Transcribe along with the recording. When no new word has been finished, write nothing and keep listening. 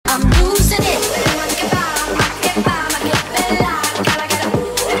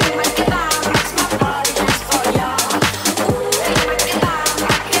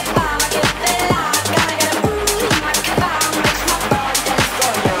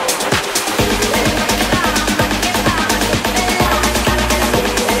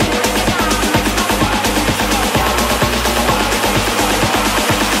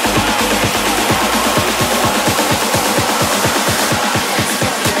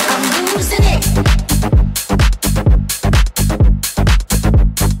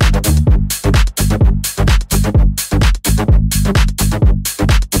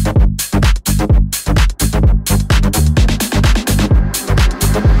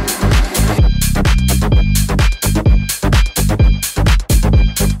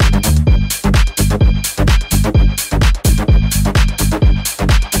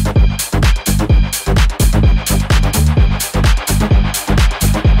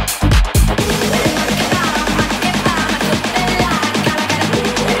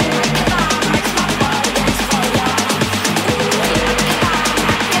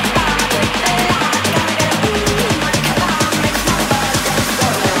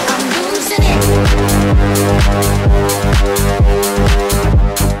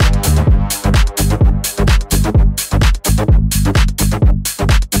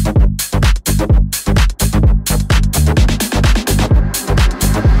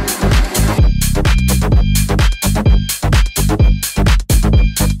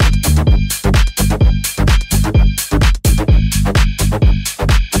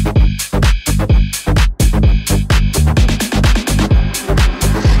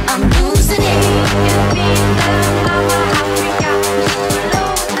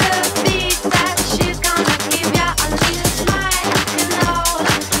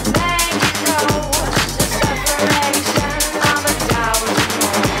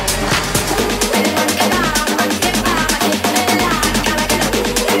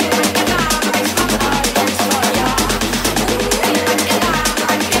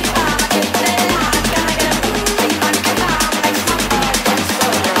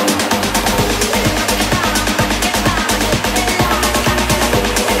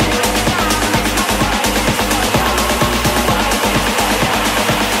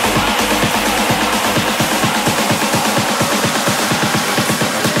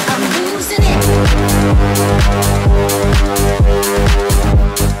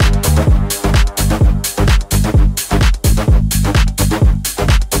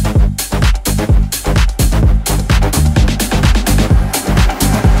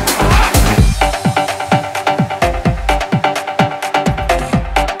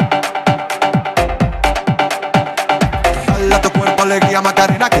Alegría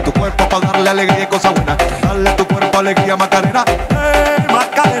Macarena, que tu cuerpo para darle alegría y cosas buenas. Dale a tu cuerpo alegría Macarena,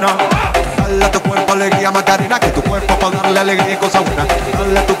 Macarena. Dale a tu cuerpo alegría Macarena, que tu cuerpo para darle alegría y cosas buenas.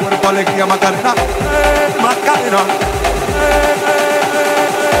 Dale a tu cuerpo alegría Macarena, Macarena.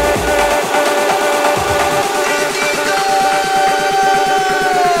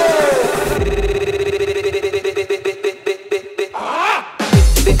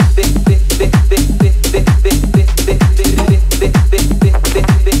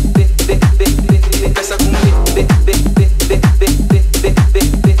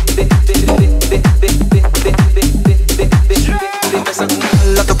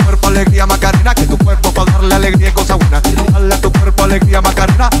 Macarena, que tu cuerpo para darle alegría y cosas buenas. Dale a tu cuerpo alegría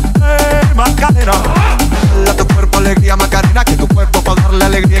Macarena, Macarena. Dale a tu cuerpo alegría Macarena, que tu cuerpo para darle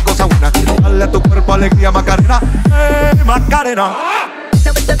alegría y cosas buenas. Dale a tu cuerpo alegría Macarena, Macarena.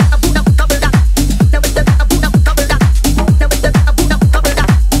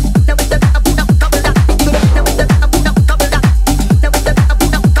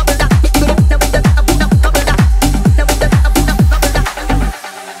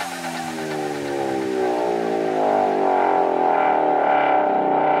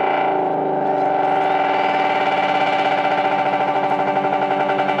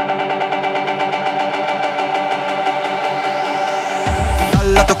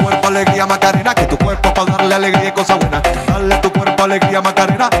 Alegría Macarena, que tu cuerpo para darle alegría y cosas buenas. Dale a tu cuerpo alegría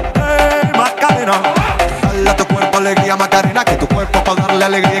Macarena, Macarena. Dale a tu cuerpo alegría Macarena, que tu cuerpo para darle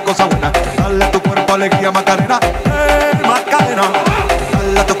alegría y cosas buenas. Dale a tu cuerpo alegría Macarena, Macarena.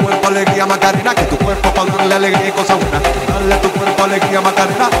 Dale a tu cuerpo alegría Macarena, que tu cuerpo para darle alegría y cosas buenas. Dale a tu cuerpo alegría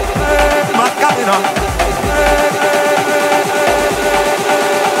Macarena, Macarena.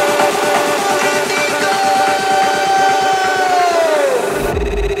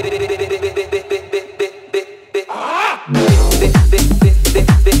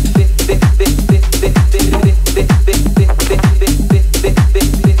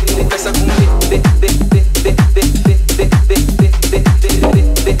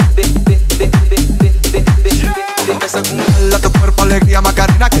 Alegría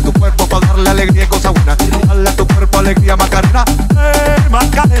Macarena, que tu cuerpo para darle alegría y cosas buenas. Dale a tu cuerpo alegría Macarena,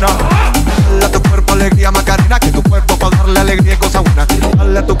 Macarena. Dale a tu cuerpo alegría Macarena, que tu cuerpo para darle alegría y cosas buenas.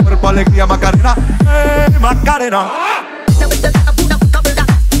 Dale a tu cuerpo alegría Macarena, Macarena.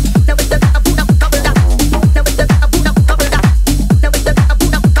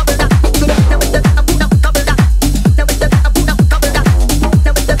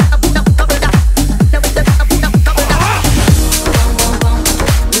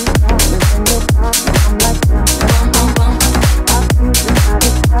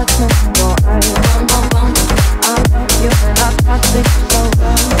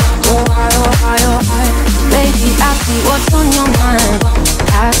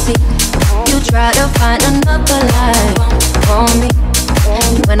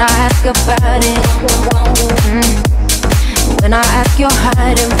 About it, when I ask, you're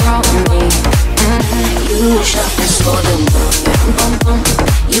hiding from me. You shot me so damn well,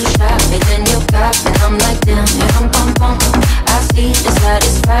 you shot me, then you got me. I'm like damn, I see the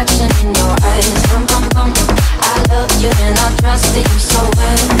satisfaction in your eyes. I love you and I trusted you so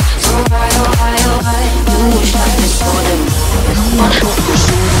well, so right, oh high, oh high. You shot me so damn well,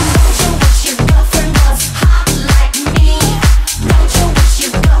 Don't you wish your girlfriend was hot like me? Don't you wish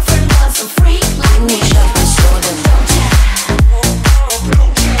your girlfriend was a freak like me? Shot me so damn well.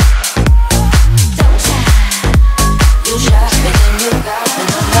 You shot me, then you got me.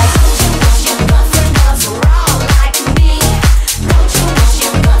 I'm like, don't you wish your girlfriend was raw like me? Don't you wish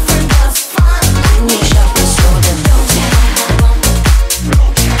your girlfriend was fun like me? Shot me so damn well.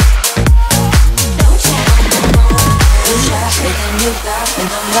 You shot me, then you got me.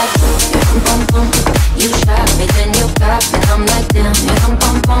 I'm like, you shot me, then you got me. I'm like, damn,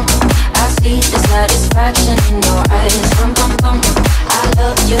 I see the satisfaction in your eyes. I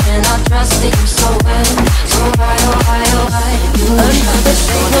love you and I trusted you so well, so high, oh high, oh high. Another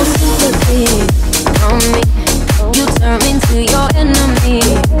thing, no sympathy from me. You turn me into your enemy.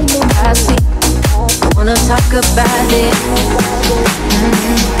 I see, I wanna talk about it.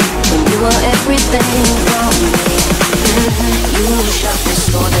 When you were everything from me. You shot me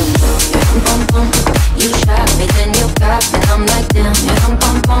so damn well. You shot me, then you got me. I'm like damn,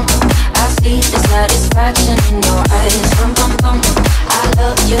 I see the satisfaction satisfaction in your eyes. Rum pum pum, I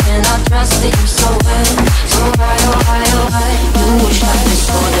love you and I trusted you so well. So why, oh why, oh why? You wish I could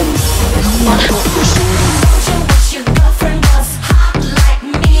slow them. Don't you wish your girlfriend was hot like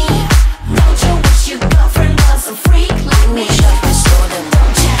me? Don't you wish your girlfriend was a freak like me? Wish I could slow them.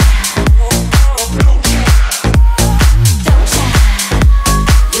 Don't ya? Don't ya?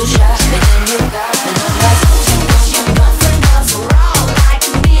 You shot me then you got me. I'm like, don't you wish your girlfriend was raw like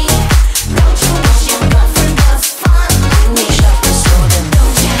me? Don't you wish your girlfriend was fun like me? Wish I could slow them.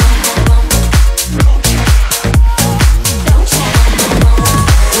 Don't ya? Don't ya?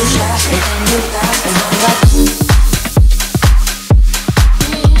 You shot me then you got me. I'm like,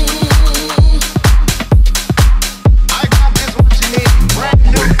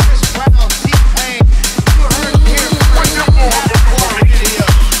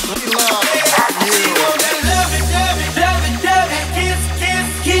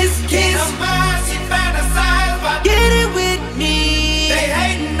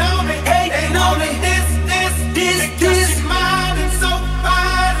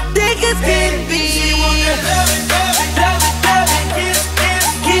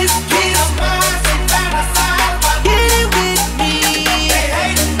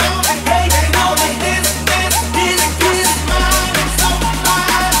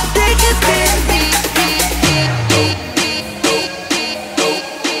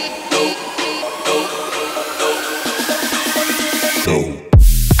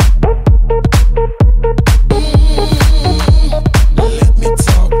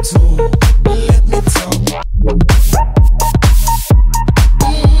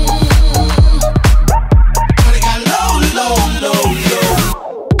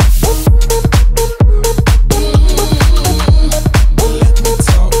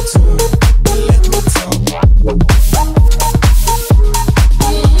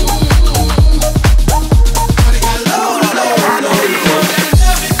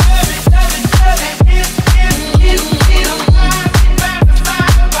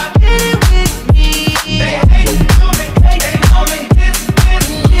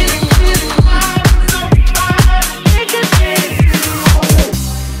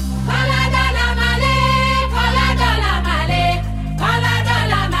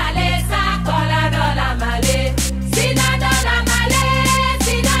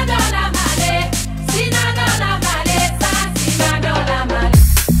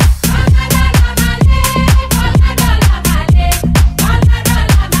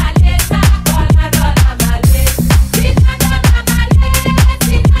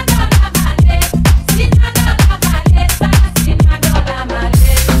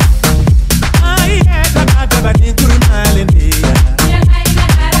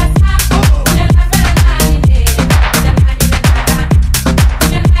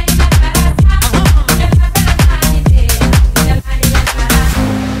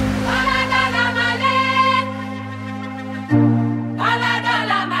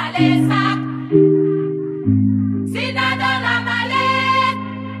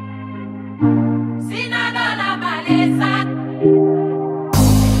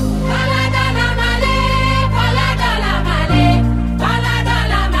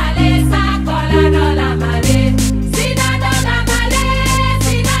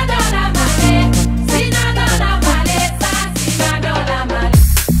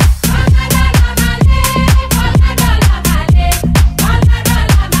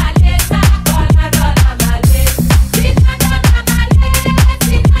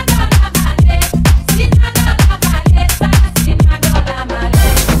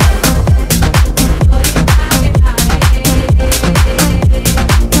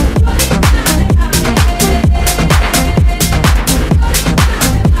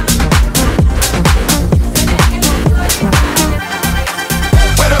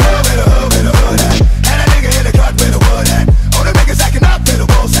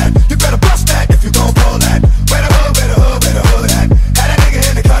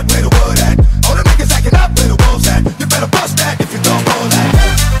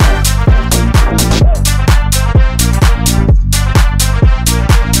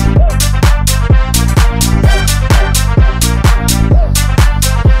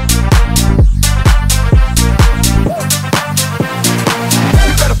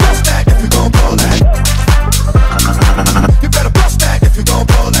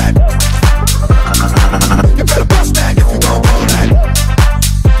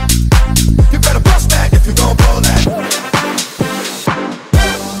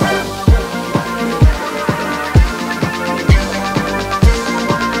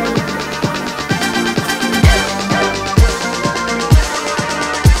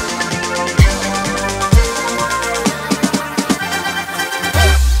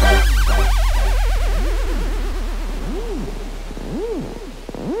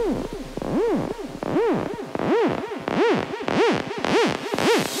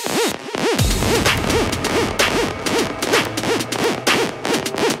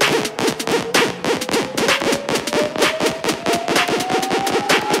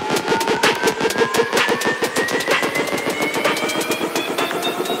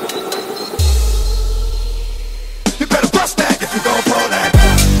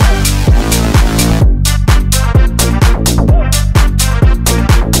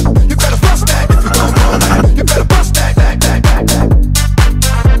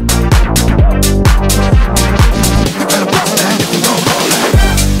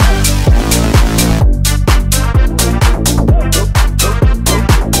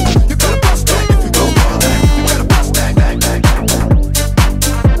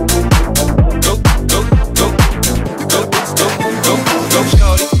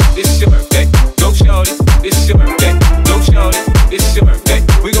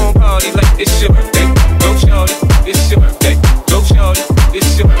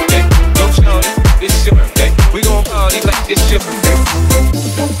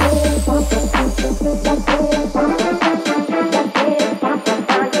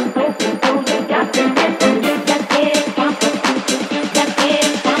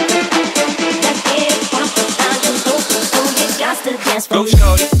 Go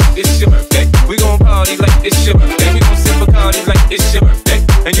shorty, it's your birthday. We gon' party like it's your birthday. We gon' sip Bacardi like it's your birthday.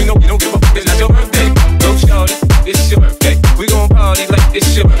 And you know we don't give up, it's not your birthday. Go shorty, it's your birthday. We gon' party like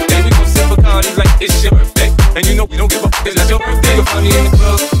it's your birthday. We gon' sip Bacardi like it's your birthday. And you know we don't give up, it's not your birthday. You'll find me in the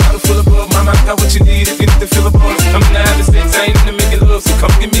club, bottle full of bug. Mama, I got what you need if you need to feel a buzz. I'm in the having sex, I ain't in the making love. So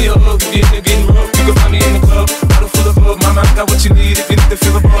come give me a hug if you're in the getting rough. You can find me in the club, bottle full of bug. Mama, I got what you need if you need to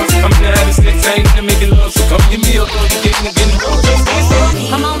feel a buzz. I'm in the having sex, I ain't in the making love. So come give me a hug if you're in the getting rough.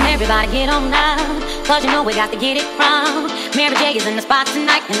 Come on, everybody, get on now, cause you know we got to get it wrong. Mary J is in the spot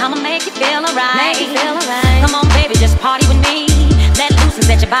tonight, and I'ma make you feel alright. Come on, baby, just party with me. Let loose and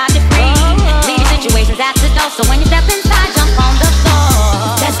set your body free. Leave your situations at the door, so when you step inside, jump on the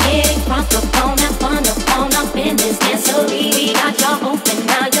floor. Let's get it crunk up on up, fun up in this dancery. We got y'all open,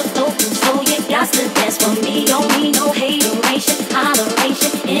 now you're open, so you got to dance for me. Don't need no hateration,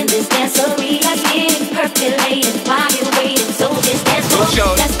 holleration in this dancery. Let's get it percolated while you're waiting, so just dance for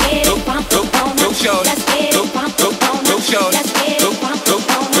me. Let's get it crunk up on up, let's get it crunk up on up, let's get it crunk up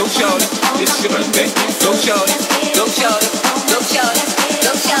on up. Go shorty, it's your birthday. Go shorty, go shorty, go shorty,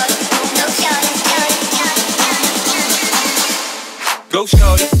 go shorty, go shorty. Go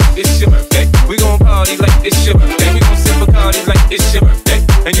shorty, it's your birthday. We gon' party like it's your birthday. We gon' sip Bacardi like it's your birthday.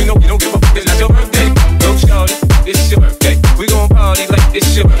 And you know we don't give up, it's not your birthday. Go shorty, it's your birthday. We gon' party like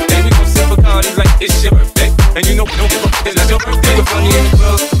it's your birthday. We gon' sip Bacardi like it's your birthday. And you know we don't give up, it's not your birthday. You'll find me in the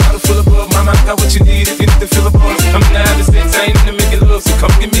club, bottle full of bug. Mama, I got what you need if you need to feel a buzz. I'm in the having sex, I ain't in the making love. So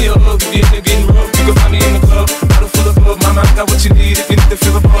come give me a hug if you're in the getting rough. You can find me in the club, bottle full of bug. Mama, I got what you need if you need to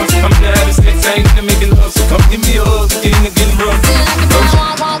feel a buzz. I'm in the having sex, I ain't in the making love. So come give me a hug if you're in the getting rough.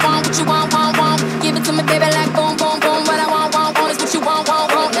 What you want, give it to me, baby, like boom, boom, boom. What I want is what you want,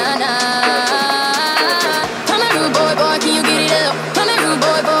 nah, nah. Come here, rude boy, can you get it up? Come here, rude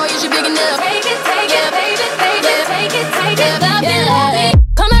boy, is you big enough? Take it, baby, take it, love it, love it.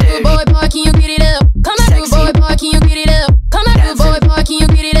 Come here, rude boy, can you get it up? Come here, rude boy, can you get it up? Come here, rude boy, can you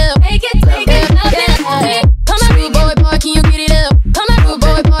get it up? Take it, love it, love it. Come here, rude boy, can you get it up? Come here, rude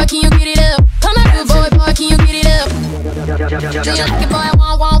boy, can you get it up? Come here, rude boy, can you get it up? Do you like it, boy?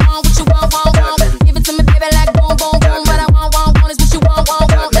 Want, what you want. Give it to me, baby, like boom, boom, boom. What I want is what you want,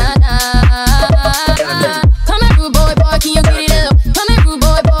 nah, nah. Come here, rude boy, can you get it up? Come here, rude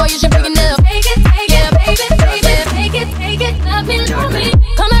boy, is you big enough? Take it, baby, take it, love me, love me.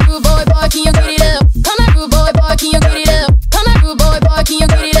 Come here, rude boy, can you get it up? Come here, rude boy, can you get it up? Come here, rude boy, can you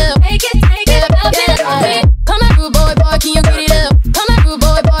get it up? Take it, love me, love me. Come here, rude boy, can you get it up? Come here, rude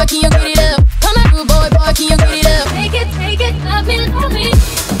boy, can you get it up? Come here, rude boy, can you get it up? Take it, love me, love me.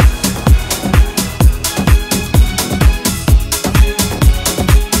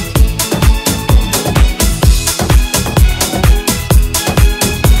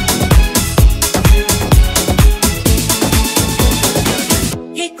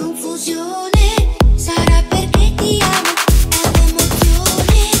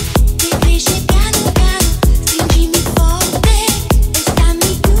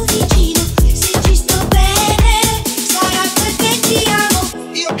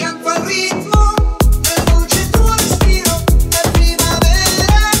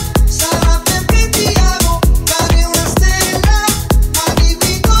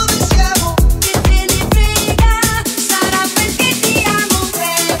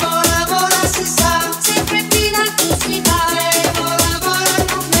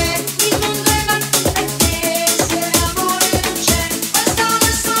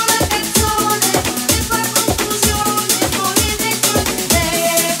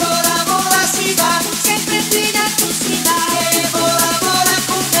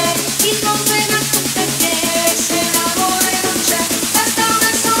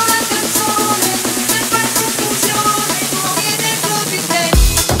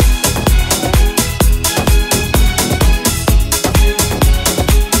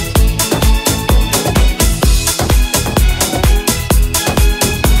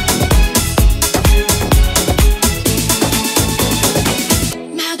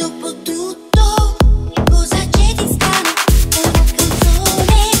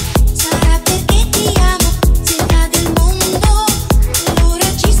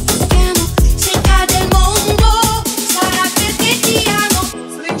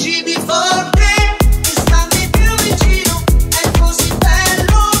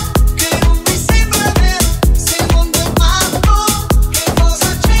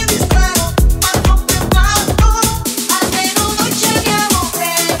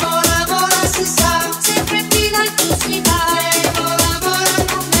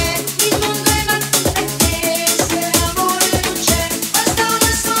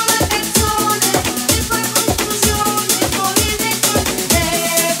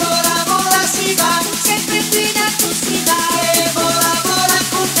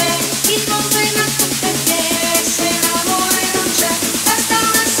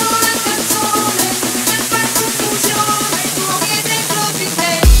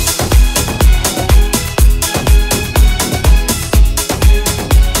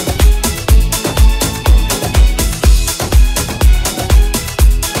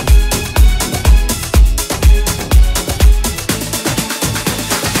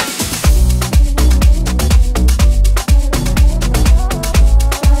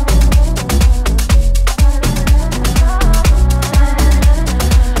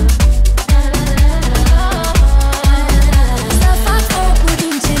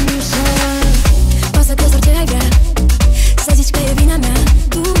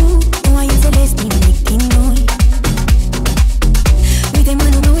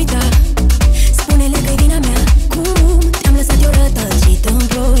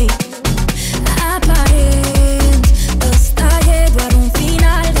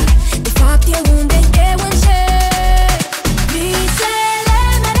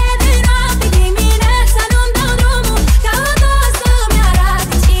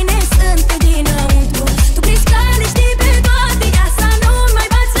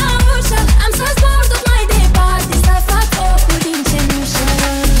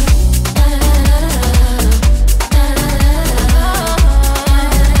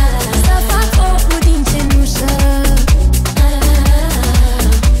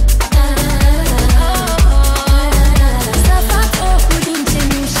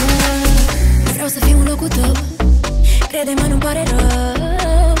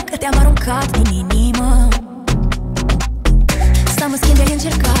 plecat din inimă. Să mă schimb de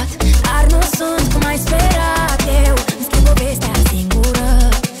încercat, dar nu sunt cum ai sperat. Eu îmi schimb povestea singură.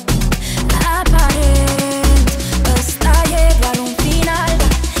 Aparent, ăsta e doar un final,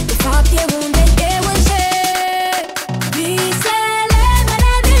 dar de fapt e unde eu încep. Visele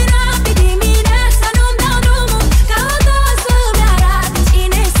mele din noapte dimineața nu-mi dau drumul, caut să-mi arate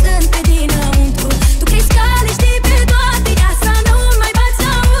cine sunt pe dinăuntru. Tu crezi că le știi pe toate, ia să nu mai bați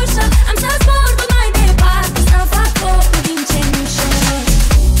la ușă. Am să zbor tot mai departe, să fac focul din cenușă.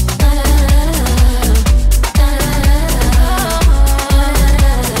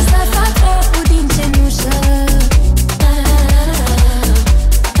 Să fac focul din cenușă.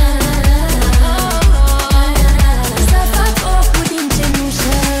 Să fac focul din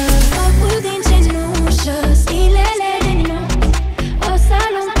cenușă. Focul din cenușă, stilele de noapte o să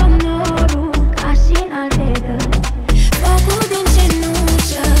luăm pămnorul ca și în alte dări. Focul din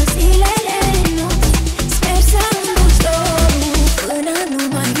cenușă, stilele de noapte, sper să îmi dorul până nu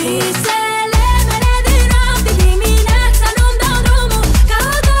mai visele mele din noapte dimineața nu-mi dau drumul,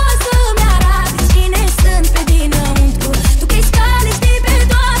 caut să-mi arate cine sunt pe dinăuntru. Tu crezi că le știi pe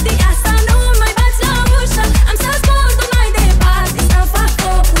toate, ia să nu mai bați la ușă. Am să zbor tot mai departe, să fac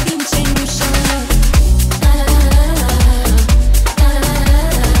focul din cenușă.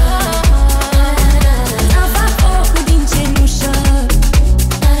 Să fac focul din cenușă.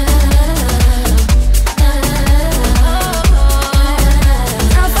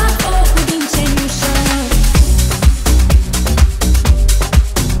 Să fac focul din cenușă.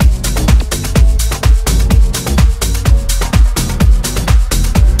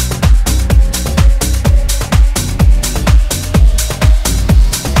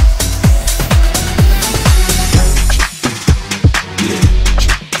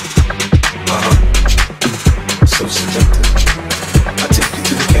 So seductive. I take you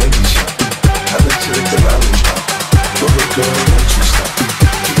to the candy shop. I let you lick the lollipop. Go ahead, girl, don't you stop.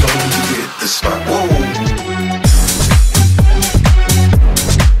 Keep going till you hit the spot. Whoa.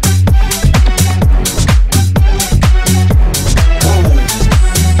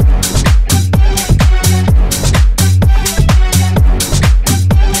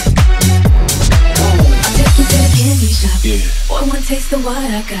 Take you to the candy shop. Yeah, Boy, one taste of what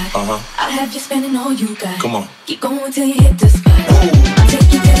I got. I'll have you spending all you got. come on. Keep going till you hit the spot. I'll take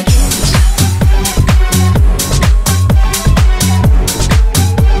you to the candy shop.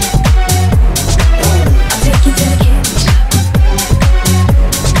 I'll take you to the candy shop.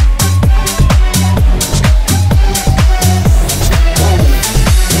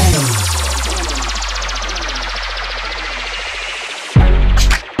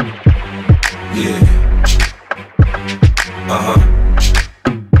 Yeah.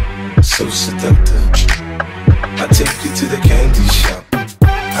 So seductive. I take you to the candy shop.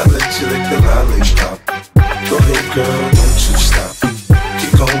 I let you lick the lollipop. Go ahead, girl, don't you stop.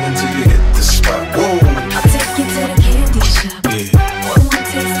 Keep going till you hit the spot. Whoa. I'll take you to the candy shop. Yeah. Boy, one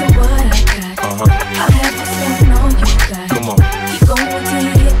taste of what I got. I'll have you spending all you got. Come on. Keep going till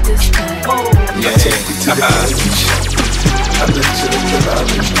you hit the spot. Yeah. I take you to the candy shop. I let you lick the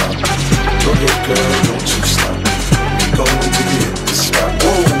lollipop. Go ahead, girl, don't you stop. Keep going till you hit the spot.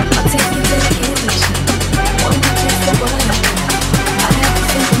 Whoa. I'll take you to the candy shop. One more taste of what I got. I'll have you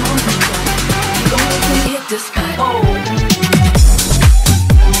spending all you got. Keep going till you hit the spot.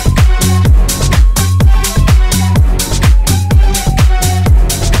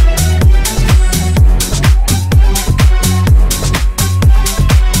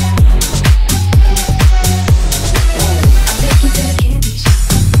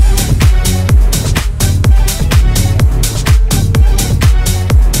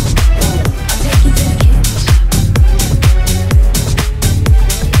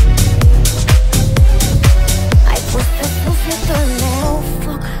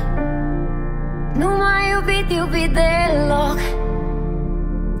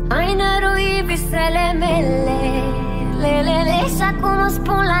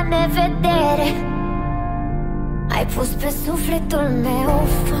 Ai pus pe sufletul meu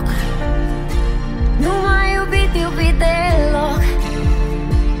foc. Nu m-ai iubit deloc.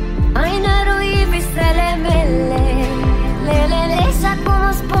 Ai năruit visele mele. Și acum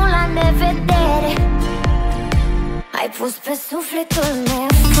îmi spun la nevedere. Ai pus pe sufletul meu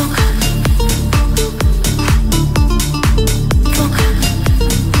foc. Foc.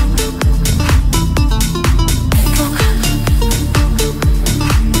 Foc.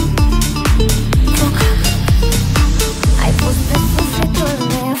 Foc. Ai pus pe sufletul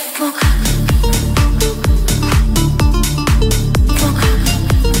meu foc. Foc.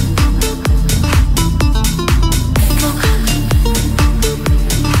 Foc.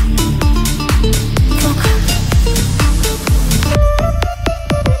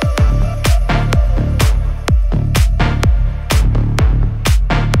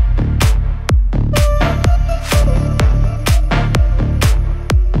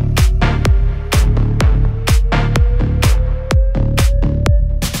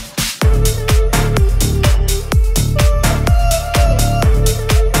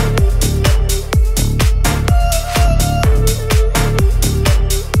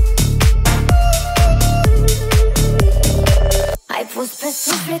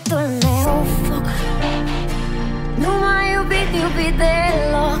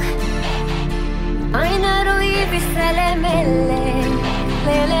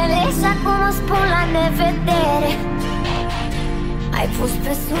 spun la nevedere. Ai pus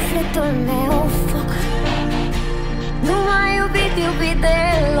pe sufletul meu foc. Nu m-ai iubit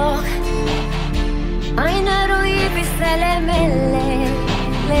deloc. Ai năruit visele mele.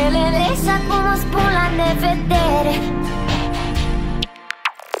 Lelele, și acum o spun la nevedere.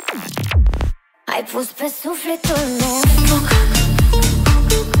 Ai pus pe sufletul meu foc.